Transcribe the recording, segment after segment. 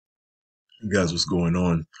Hey guys, what's going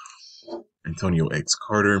on? Antonio X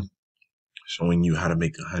Carter showing you how to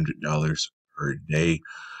make $100 per day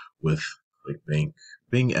with Clickbank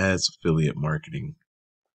Bing Ads affiliate marketing.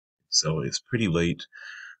 So it's pretty late.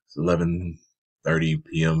 It's 11:30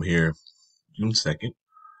 p.m. here, June 2nd,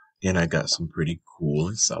 and I got some pretty cool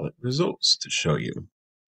and solid results to show you.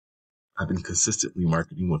 I've been consistently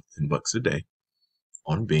marketing with $10 a day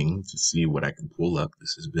on Bing to see what I can pull up.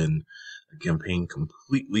 This has been a campaign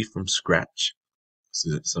completely from scratch. This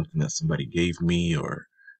isn't something that somebody gave me or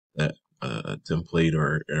that a template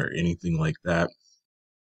or anything like that.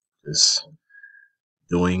 Just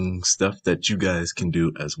doing stuff that you guys can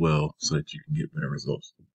do as well so that you can get better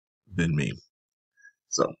results than me.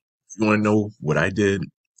 So if you want to know what I did,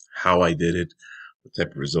 how I did it, what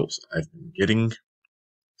type of results I've been getting,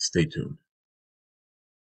 stay tuned.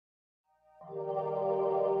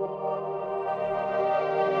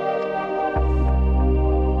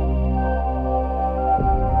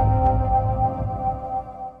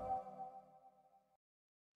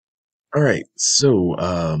 All right, so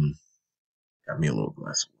got me a little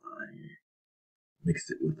glass of wine,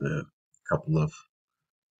 mixed it with a couple of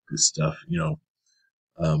good stuff.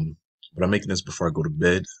 But I'm making this before I go to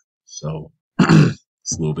bed, so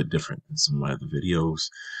it's a little bit different than some of my other videos.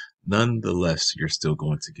 Nonetheless, you're still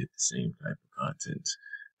going to get the same type of content.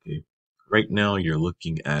 Okay, right now you're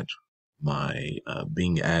looking at my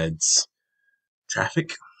Bing ads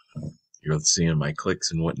traffic. You're seeing my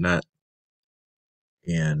clicks and whatnot,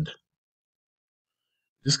 and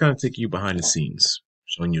just kind of taking you behind the scenes,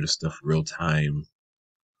 showing you the stuff real time,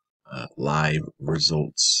 live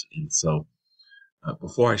results. And so,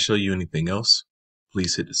 before I show you anything else,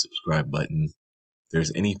 please hit the subscribe button. If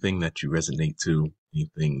there's anything that you resonate to,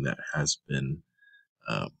 anything that has been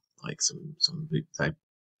like some big type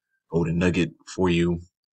golden nugget for you,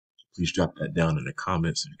 please drop that down in the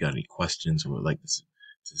comments. If you got any questions or would like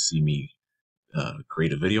to see me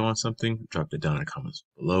create a video on something, drop that down in the comments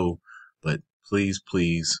below. But please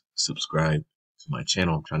subscribe to my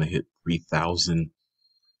channel. I'm trying to hit 3,000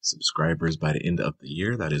 subscribers by the end of the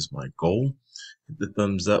year. That is my goal. Hit the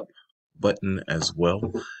thumbs up button as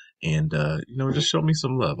well. And, just show me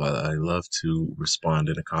some love. I love to respond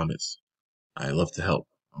in the comments. I love to help.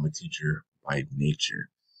 I'm a teacher by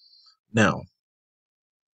nature. Now,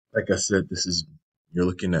 like I said, you're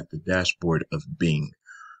looking at the dashboard of Bing.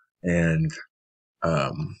 And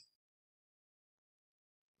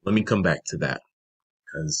let me come back to that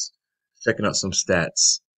because checking out some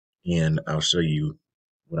stats and I'll show you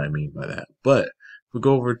what I mean by that. But if we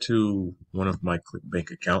go over to one of my ClickBank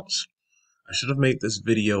accounts, I should have made this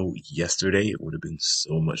video yesterday. It would have been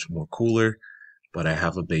so much more cooler, but I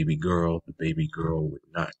have a baby girl. The baby girl would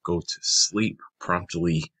not go to sleep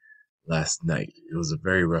promptly last night. It was a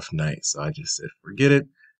very rough night, so I just said, forget it.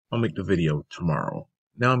 I'll make the video tomorrow.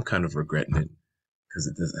 Now I'm kind of regretting it because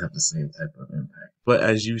it doesn't have the same type of impact. But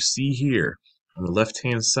as you see here on the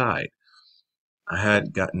left-hand side, I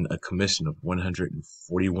had gotten a commission of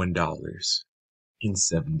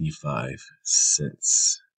 $141.75.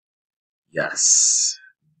 Yes,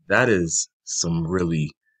 that is some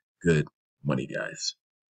really good money, guys.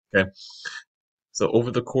 Okay. So over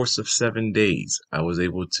the course of 7 days, I was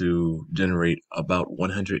able to generate about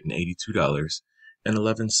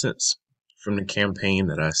 $182.11 from the campaign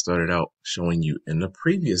that I started out showing you in the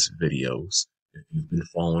previous videos if you've been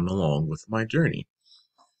following along with my journey.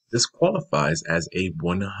 This qualifies as a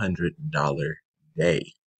 $100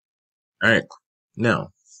 day. All right.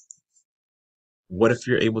 Now, what if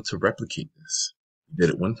you're able to replicate this? You did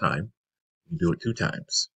it one time, you do it 2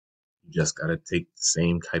 times. You just got to take the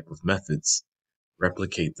same type of methods,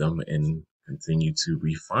 replicate them, and continue to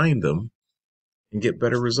refine them and get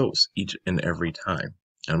better results each and every time.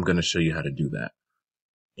 And I'm going to show you how to do that.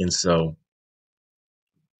 And so,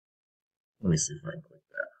 let me see if I can click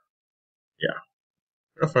that. Yeah.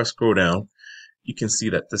 If I scroll down, you can see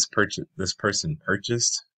that this person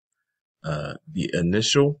purchased the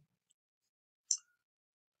initial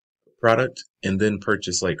product and then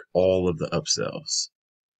purchased like all of the upsells.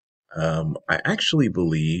 I actually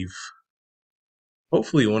believe,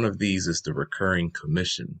 hopefully one of these is the recurring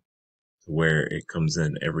commission to where it comes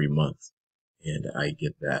in every month and I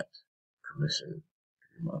get that commission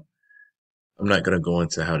every month. I'm not going to go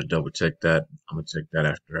into how to double check that. I'm going to check that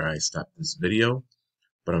after I stop this video,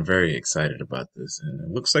 but I'm very excited about this. And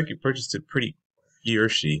it looks like he or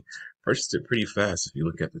she purchased it pretty fast. If you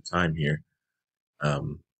look at the time here,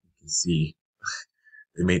 you can see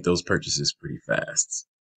they made those purchases pretty fast.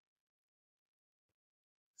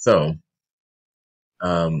 So,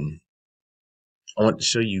 I want to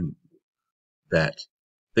show you that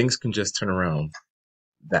things can just turn around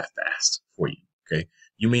that fast for you. Okay.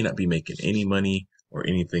 You may not be making any money or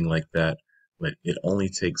anything like that, but it only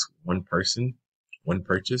takes one person, one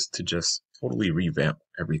purchase to just totally revamp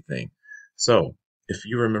everything. So if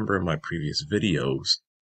you remember in my previous videos,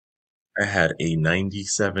 I had a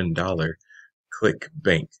 $97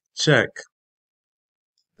 Clickbank check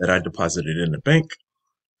that I deposited in the bank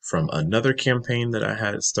from another campaign that I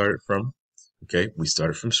had started from. Okay, we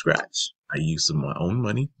started from scratch. I used some of my own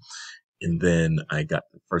money, and then I got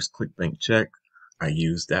the first ClickBank check. I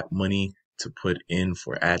used that money to put in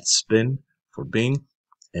for ad spend for Bing,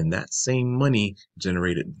 and that same money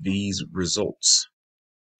generated these results.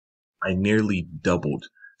 I nearly doubled.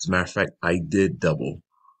 As a matter of fact, I did double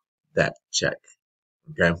that check.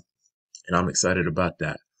 Okay, and I'm excited about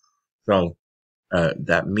that. So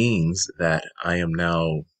that means that I am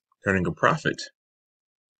now turning a profit.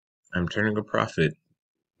 I'm turning a profit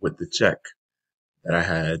with the check that I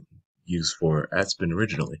had used for ad spend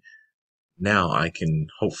originally. Now I can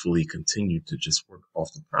hopefully continue to just work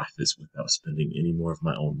off the profits without spending any more of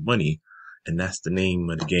my own money. And that's the name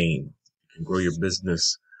of the game. You can grow your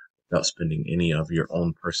business without spending any of your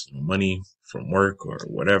own personal money from work or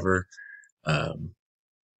whatever.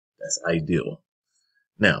 That's ideal.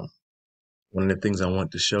 Now, one of the things I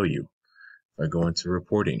want to show you, if I go into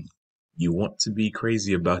reporting, you want to be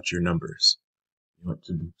crazy about your numbers. You want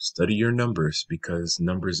to study your numbers because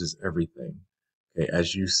numbers is everything. Okay,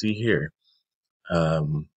 as you see here,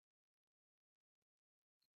 gotten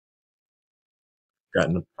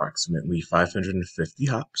approximately 550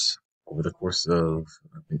 hops over the course of,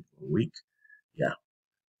 I think, a week. Yeah,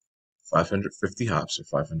 550 hops or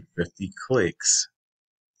 550 clicks.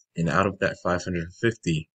 And out of that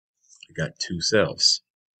 550, I got 2 sales.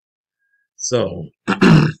 So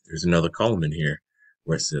there's another column in here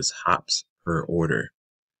where it says hops per order,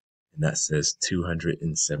 and that says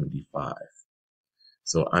 275.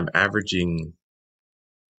 So I'm averaging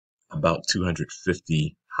about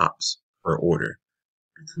 250 hops per order,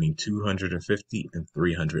 between 250 and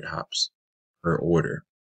 300 hops per order.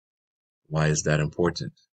 Why is that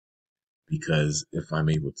important? Because if I'm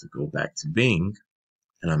able to go back to Bing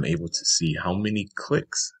and I'm able to see how many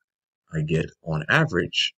clicks I get on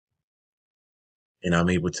average, and I'm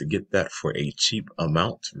able to get that for a cheap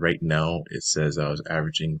amount. Right now, it says I was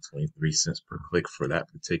averaging 23 cents per click for that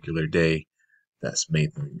particular day. That's May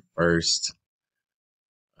 31st.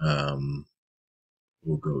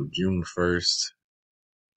 We'll go June 1st.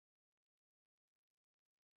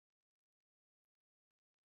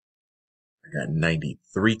 I got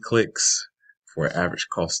 93 clicks for an average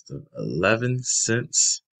cost of 11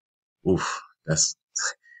 cents. Oof, that's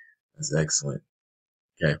excellent.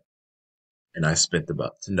 Okay. And I spent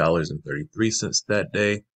about $10.33 that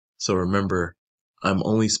day. So remember, I'm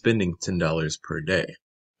only spending $10 per day.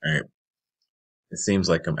 All right. It seems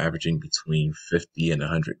like I'm averaging between 50 and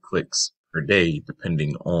 100 clicks per day,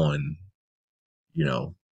 depending on, the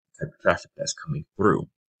type of traffic that's coming through.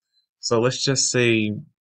 So let's just say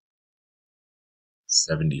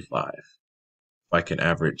 75. If I can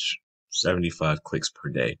average 75 clicks per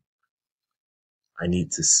day, I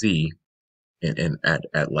need to see and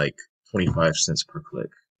at like 25 cents per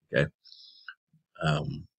click. Okay.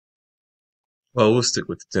 Well, we'll stick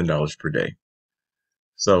with the $10 per day.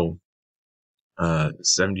 So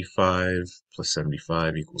 75 plus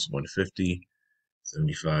 75 equals 150.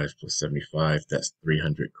 75 plus 75, that's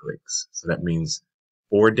 300 clicks. So that means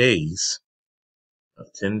 4 days of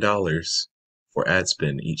 $10 for ad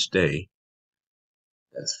spend each day.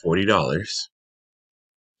 That's $40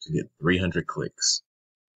 to get 300 clicks.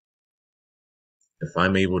 If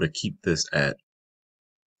I'm able to keep this at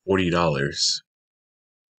 $40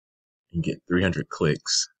 and get 300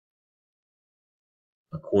 clicks,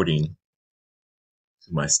 according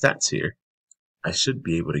to my stats here, I should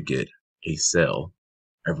be able to get a sale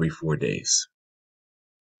every 4 days.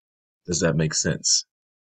 Does that make sense?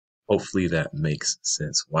 Hopefully that makes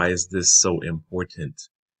sense. Why is this so important?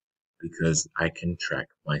 Because I can track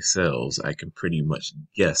my sales. I can pretty much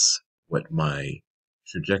guess what my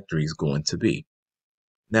trajectory is going to be.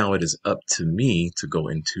 Now it is up to me to go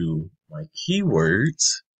into my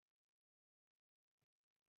keywords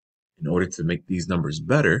in order to make these numbers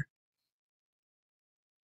better.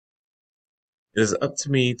 It is up to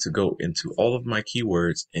me to go into all of my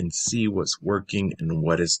keywords and see what's working and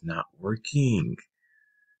what is not working.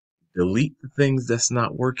 Delete the things that's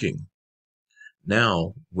not working.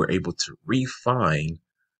 Now we're able to refine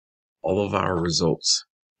all of our results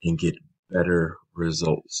and get better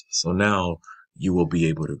results. So now you will be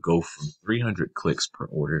able to go from 300 clicks per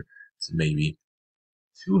order to maybe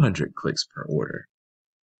 200 clicks per order.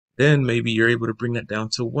 Then maybe you're able to bring that down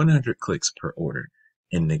to 100 clicks per order.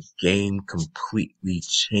 And the game completely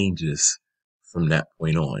changes from that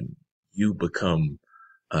point on. You become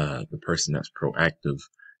the person that's proactive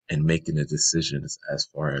and making the decisions as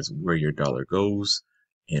far as where your dollar goes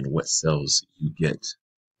and what sales you get.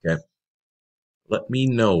 Okay. Let me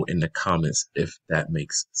know in the comments if that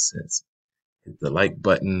makes sense. Hit the like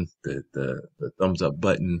button, the thumbs up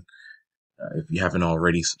button. If you haven't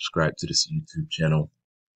already, subscribe to this YouTube channel,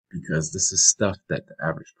 because this is stuff that the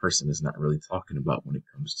average person is not really talking about when it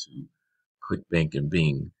comes to Clickbank and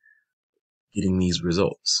getting these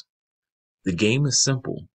results. The game is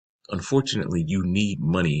simple. Unfortunately, you need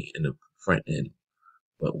money in the front end.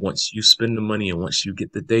 But once you spend the money and once you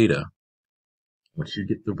get the data, once you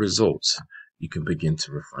get the results, you can begin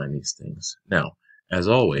to refine these things. Now, as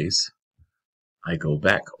always, I go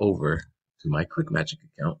back over to my ClickMagick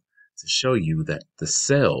account to show you that the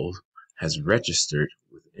sale has registered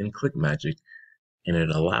within ClickMagick, and it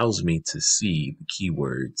allows me to see the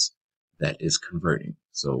keywords that is converting.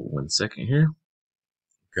 So 1 second here.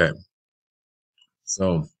 Okay.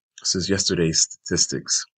 So this is yesterday's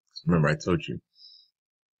statistics. Remember, I told you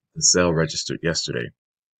the sale registered yesterday.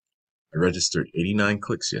 I registered 89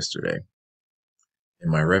 clicks yesterday,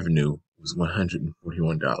 and my revenue was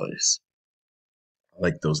 $141. I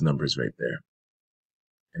like those numbers right there.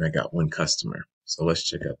 And I got 1 customer. So let's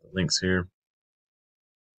check out the links here.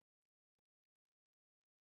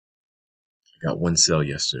 I got 1 sale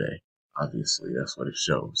yesterday. Obviously, that's what it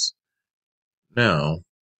shows. Now,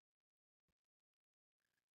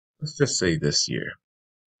 let's just say this year.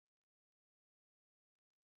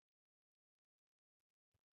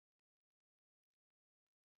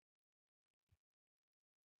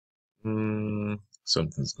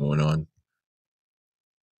 Something's going on.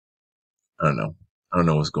 I don't know. I don't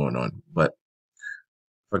know what's going on. But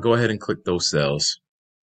if I go ahead and click those cells,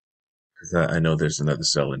 because I know there's another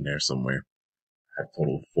cell in there somewhere. I have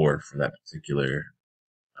total of 4 for that particular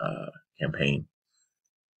campaign,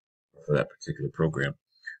 for that particular program.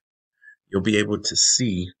 You'll be able to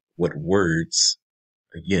see what words,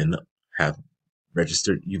 again, have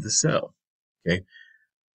registered you the sell. Okay.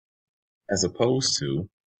 As opposed to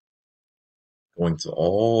going to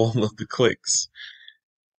all of the clicks,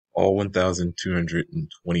 all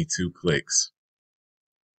 1,222 clicks,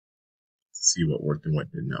 to see what worked and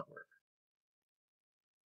what did not work.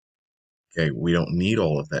 Okay, we don't need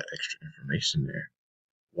all of that extra information there.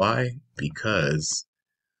 Why? Because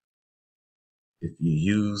if you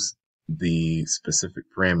use the specific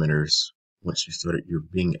parameters, once you started your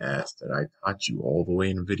Bing ads that I taught you all the way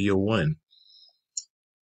in video 1,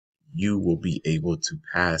 you will be able to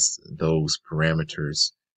pass those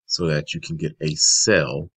parameters so that you can get a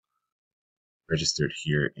sale registered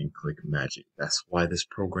here in ClickMagick. That's why this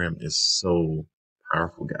program is so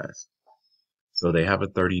powerful, guys. So they have a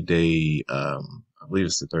 30-day, I believe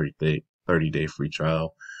it's a 30-day free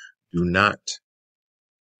trial. Do not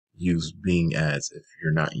use Bing ads if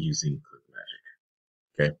you're not using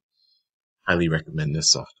ClickMagick. Okay, highly recommend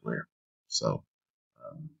this software. So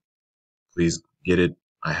please get it.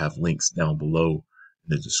 I have links down below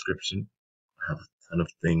in the description. I have a ton of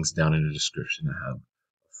things down in the description. I have a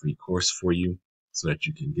free course for you so that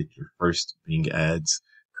you can get your first Bing ads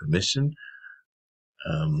commission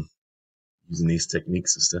using these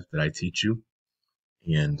techniques and stuff that I teach you.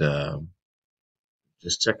 And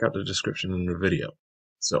just check out the description in the video.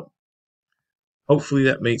 So hopefully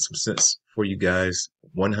that made some sense for you guys.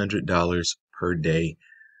 $100 per day.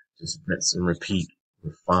 Just rinse and repeat,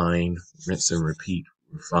 refine, rinse and repeat,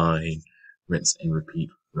 refine, rinse and repeat,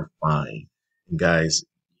 refine. And guys,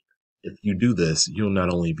 if you do this, you'll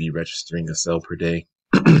not only be registering a sale per day,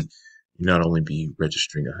 you'll not only be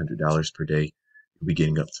registering $100 per day, you'll be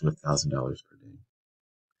getting up to $1,000 per day.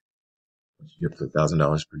 Once you get to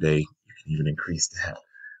 $1,000 per day, you can even increase that.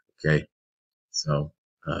 Okay, so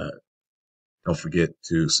don't forget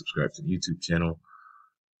to subscribe to the YouTube channel.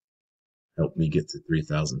 Help me get to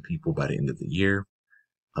 3,000 people by the end of the year.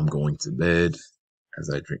 I'm going to bed as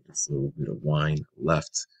I drink this little bit of wine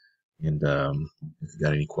left. And if you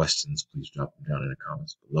got any questions, please drop them down in the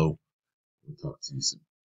comments below. We'll talk to you soon.